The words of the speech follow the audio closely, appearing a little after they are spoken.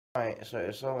Right, so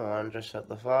someone just set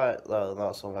the fire. No,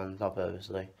 not someone on top,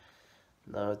 obviously.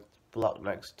 The block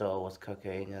next door was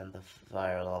cooking and the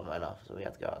fire alarm went off, so we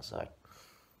had to go outside.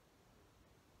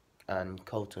 And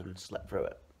Colton slept through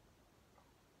it.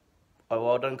 Oh,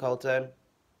 well done, Colton.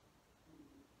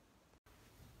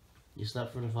 You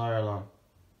slept through the fire alarm.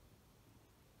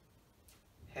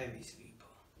 Heavy sleeper.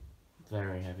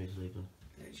 Very heavy sleeper.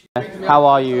 How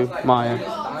are you, Maya?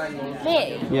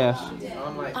 Me? Yes.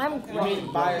 I'm great.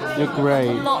 You're great.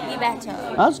 Could not be better.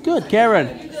 That's good.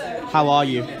 Karen, how are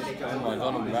you? Oh my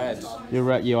god, I'm red. You're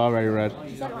red. You are very red.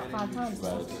 You said it like 5 times.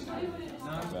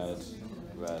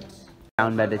 Red.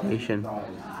 Down meditation,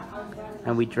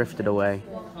 and we drifted away.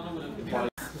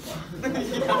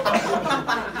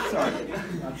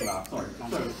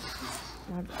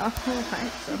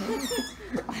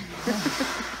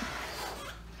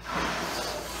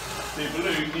 The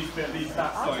balloon needs to be at least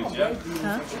that size, yeah?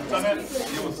 Once you've done it,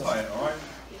 you'll tie it, alright?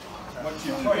 Once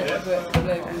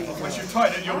you've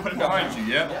tied it, you'll put it behind you,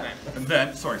 yeah? And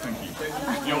then, sorry, thank you.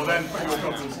 You'll then put your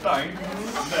goggles down,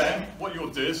 and then what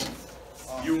you'll do is,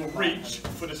 you'll reach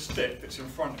for the stick that's in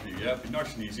front of you, yeah? Be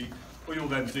nice and easy. What you'll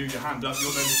then do, your hand up,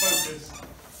 you'll then focus,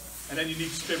 and then you need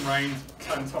to spin round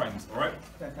 10 times, alright?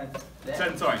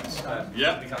 10 times,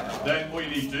 yeah? Then what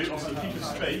you need to do, obviously keep a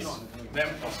space, then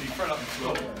obviously throw it up the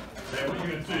floor. Then what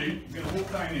you're going to do, you're going to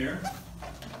walk down here.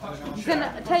 You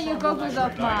can take your goggles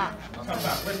off, Matt. Come back,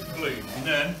 where's the balloon? And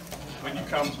then, when you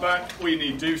come back, all you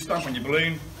need to do is stamp on your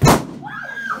balloon.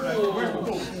 Where's the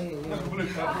ball? Where's the balloon?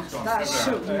 That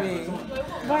shook me.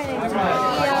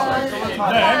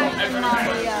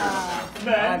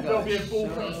 Then there'll be a ball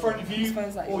put in front of you.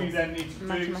 All you then need to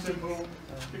do, simple,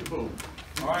 pick a ball.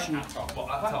 Alright, at top. What,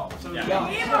 at top? So yeah.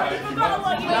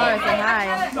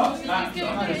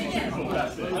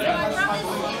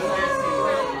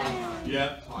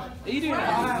 Yeah. Are you doing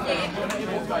that?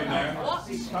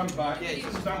 Come back,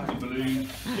 stamp your balloon,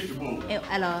 kick the ball.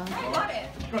 Ella.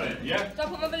 Got it, yeah? Don't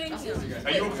put my balloon in.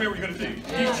 Are you all clear what you're going to do?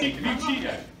 Have you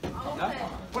cheated?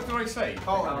 What did I say?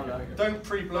 Don't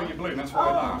pre-blow your balloon, that's why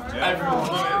I laughed. Yeah?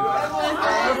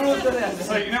 Everyone's done it.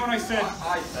 So you know when I said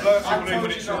blow up your balloon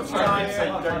when it's your turn, you say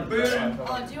don't boom.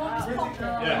 Oh, do you want to pop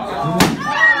that? Yeah.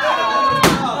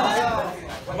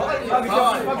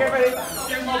 Okay, ready?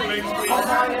 Get my balloons, please. Oh,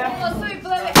 so we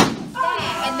blow it there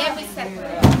and then we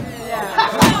separate. I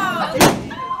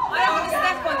don't want to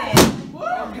step on it.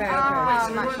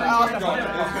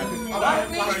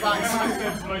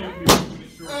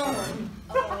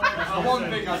 One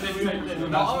thing I did say,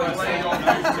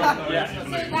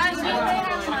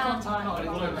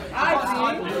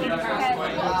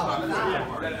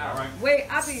 Wait,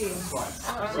 Abby.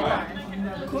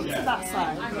 Come to that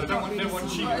side. I don't want no one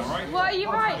cheating, alright? What are you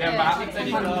writing? I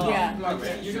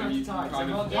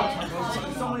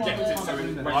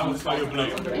will tie your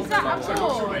balloon. Is that a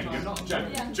ball?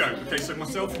 Joe. Okay, so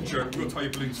myself and Joe, we'll tie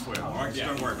your balloons for you, alright? So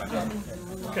don't worry about that.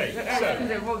 Okay,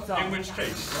 so, in which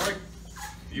case, alright?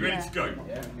 Are you ready to go?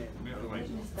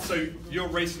 So you're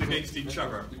racing against each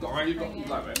other, alright?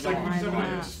 So can we just have a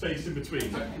little space in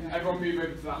between? Everyone move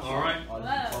over to that side.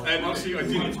 Alright? And obviously I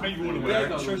do need to make you all aware,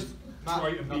 just try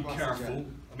and be careful.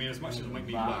 I mean, as much as it'll make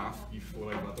me laugh, you fall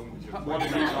over, I don't want you to one of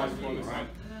you guys fall, alright?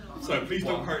 So please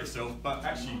don't hurt yourself, but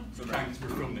actually you can because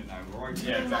we're filming it now, alright?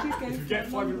 Yeah, exactly. If you get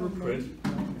 500 quid,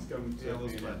 it's going to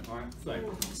alright?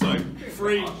 So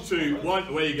 3, 2, 1,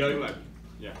 away you go.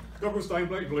 Yeah. Goggles down,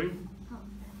 blow your balloon.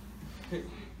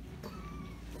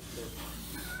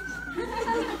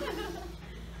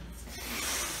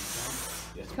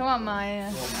 Come on,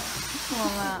 Maya. Come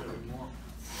on, Matt.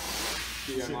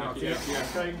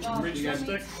 Okay, reach your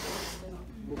stick.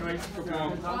 Okay, come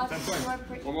on. 10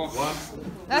 times. One more. 1.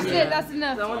 That's it, that's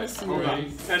enough.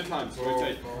 10 times.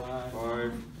 Rotate.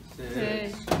 5,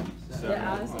 6, 7,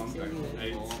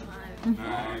 8,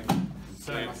 9.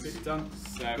 10. Done.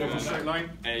 7. Straight line.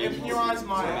 8. Open your eyes,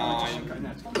 Maya.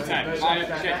 9. 10.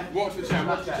 Watch the chair.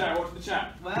 Watch the chair. Watch the chair.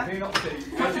 Where?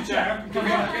 Watch the chair. Come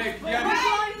here. Okay.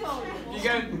 You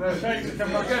go. Okay. So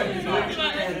come back. Go.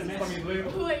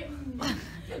 Wait.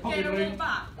 Pop your balloon.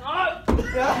 Back.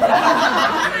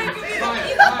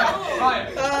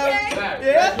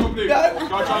 Yeah. Go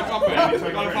try and pop it.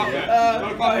 Go pop it.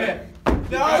 Go pop it.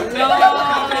 No!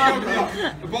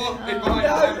 The ball is behind.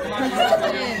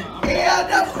 Yeah,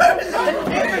 that's where it's in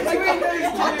between those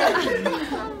two.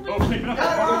 Oh, pick it up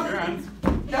with your hands.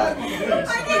 Behind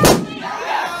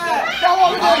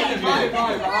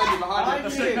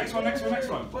you. Next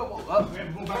one. Oh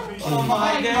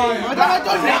my god.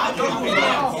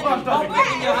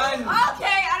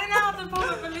 Okay, I don't know how to pop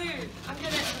a balloon. I'm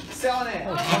gonna Sit on it.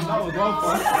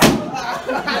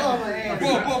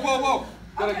 Whoa.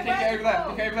 Gotta kick it over there.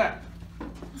 Kick it over there.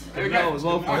 Here we go.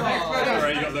 Don't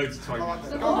worry, you got loads of time. Go.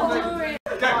 Over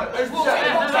the jet.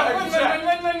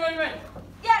 Win.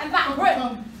 Yeah, and back.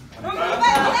 Run.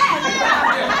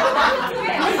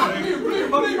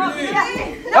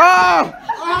 Oh!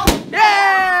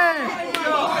 Yeah!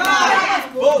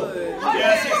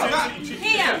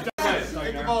 Here.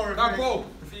 Kick the ball. That ball.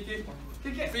 Rafiki.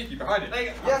 Kick it. Rafiki, behind it. There you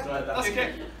go. Yeah, that's a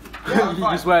kick. You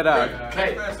just wear that.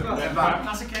 Okay.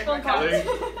 That's a kick. You got it.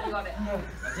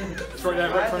 Throw it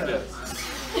down right front it.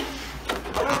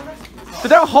 But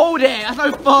don't hold it, that's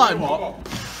no fun.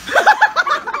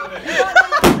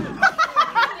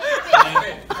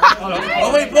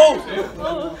 Oh wait, ball.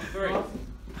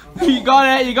 You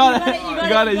got it. Go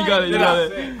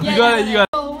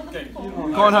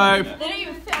on, Hope. They don't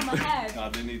even fit on my head. Nah,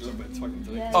 they need a little bit of tugging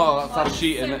to it. Oh, that's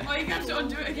cheating. Oh, you have to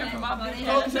undo it again from my body.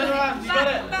 Back,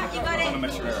 you got it.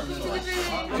 Mess your hair up.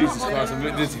 Jesus Christ, I'm a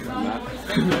bit dizzy from that.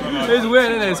 It's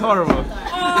weird, isn't it? It's horrible. There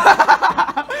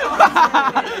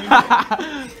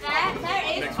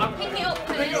it is. Pick it up,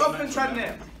 please. Pick it up and tread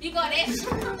it. You got it. You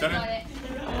got it.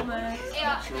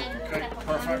 Yeah, Okay,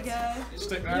 perfect.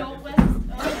 Stick there.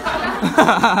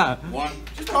 One.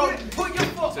 Just put your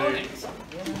foot on it.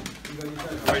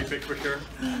 Wait, a bit quicker.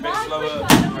 A bit slower.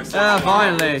 Yeah,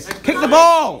 finally. Kick the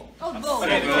ball! Oh,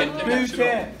 Move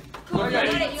here. you got it.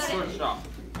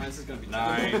 This is going to be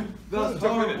 9. That's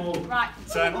horrible. Right.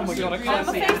 10. Oh my god, I Am can't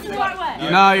I see. facing the right way?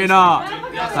 No, you're not.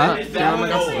 Huh? Do you know where my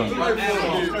glasses are?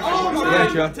 Yeah,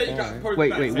 sure.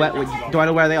 Wait, do I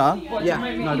know where they are? Yeah.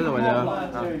 No, I don't know where they are.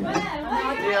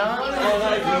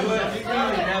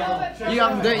 You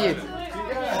haven't, don't you?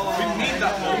 We need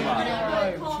that ball back.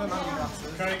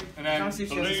 Okay, and then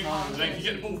balloon, and then you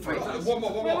get the ball through. One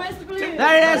more. Where's the balloon?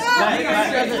 There it is!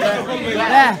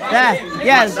 There.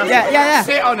 Yes, yeah.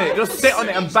 Sit on it. Just sit on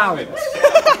it and bounce.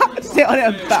 Sit on it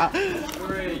and bounce.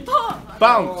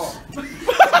 Bounce.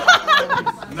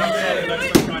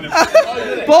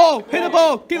 Ball! Hit the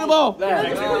ball! Kick the ball!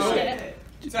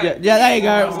 Yeah, there you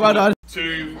go. Well done.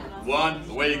 2, 1,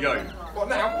 away you go. What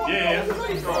now? Yeah.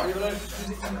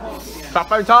 Back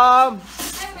phone, Tom!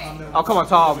 Oh, come on,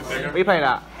 Tom. What are you playing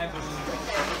at?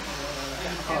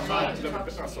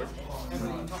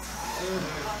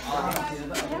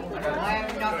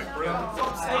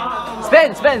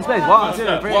 Spin! 1, 2,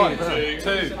 3. 1, 2,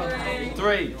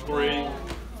 3,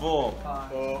 4.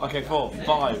 Okay, 4,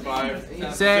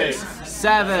 5, 6,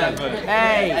 7,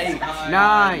 8,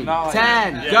 9,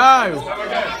 10. Go!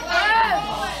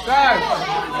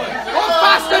 Walk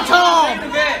faster, Tom!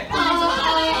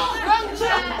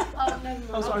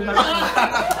 Oh, sorry.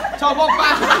 Tom, walk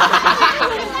faster!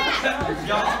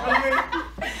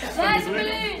 There's a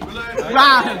balloon.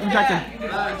 Round! I'm checking.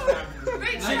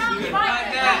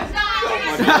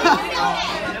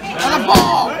 And a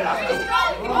ball!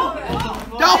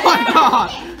 Oh my god!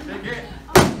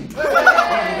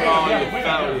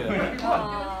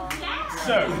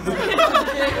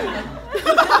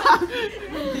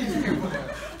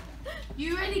 You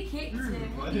really kicked him.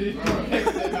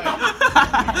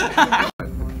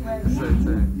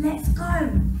 Let's go.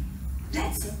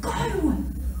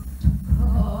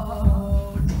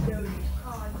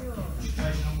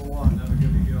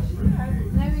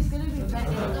 No, he's gonna be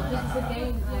better. It's a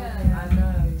game. Yeah, I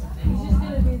know. He's just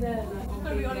gonna be there. He's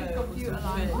gonna be on his computer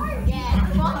line. Yeah,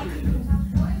 what?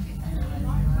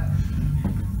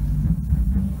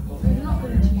 He's not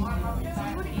gonna cheat. He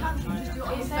wouldn't cancel, just do it on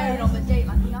his phone on the date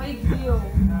like a big deal.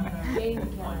 Game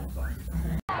can.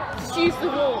 Just use the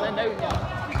wall, then don't you?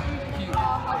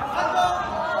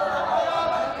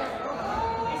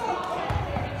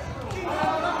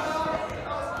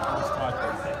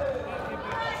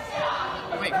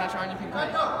 Wait, can I try on your pink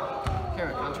pony?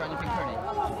 Kira, can I try on your pink pony?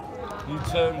 You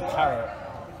turned carrot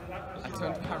I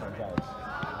turned carrot.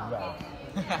 red.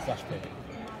 Slash pink.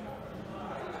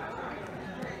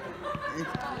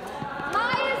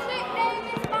 Maya's nickname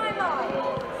is Milo.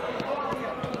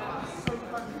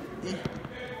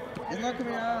 It's not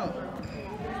coming out.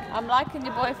 I'm liking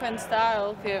your boyfriend's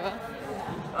style, Kira.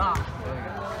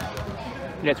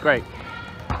 Yeah, it's great.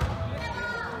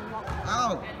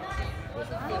 Ow!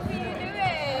 What are you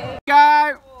doing?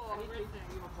 Go!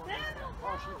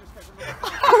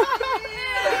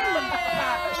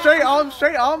 Straight on,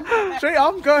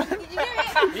 go.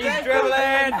 He's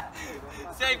dribbling.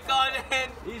 Save Colin!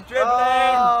 He's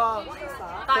dribbling.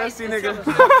 Thirsty nigga.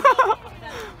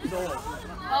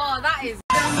 Oh, that is.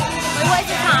 Wait, what is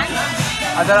the time?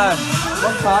 I don't know.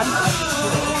 What time?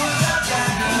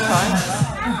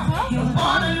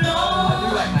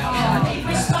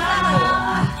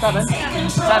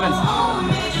 7.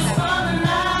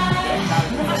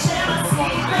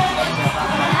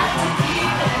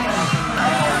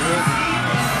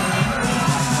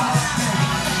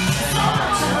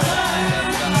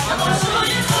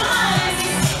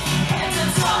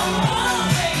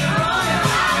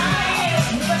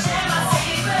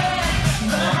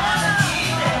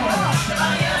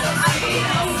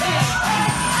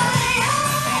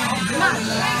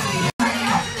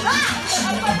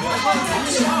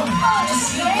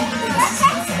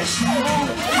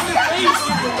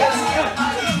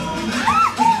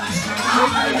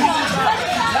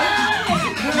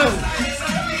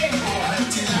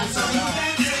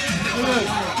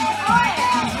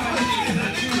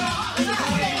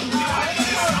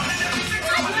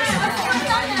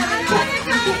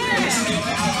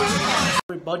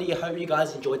 Everybody, I hope you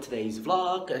guys enjoyed today's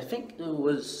vlog. I think it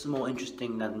was more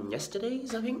interesting than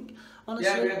yesterday's, I think,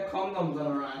 honestly. Yeah, we had condoms on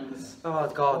our hands. Oh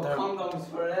god, Condoms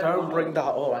forever. don't bring that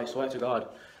up, I swear to god.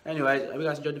 Anyways, I hope you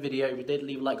guys enjoyed the video. If you did,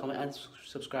 leave a like, comment and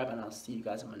subscribe, and I'll see you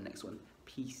guys on my next one.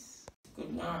 Peace.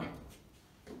 Good night.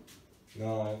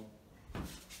 No.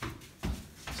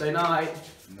 Say night.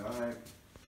 Night.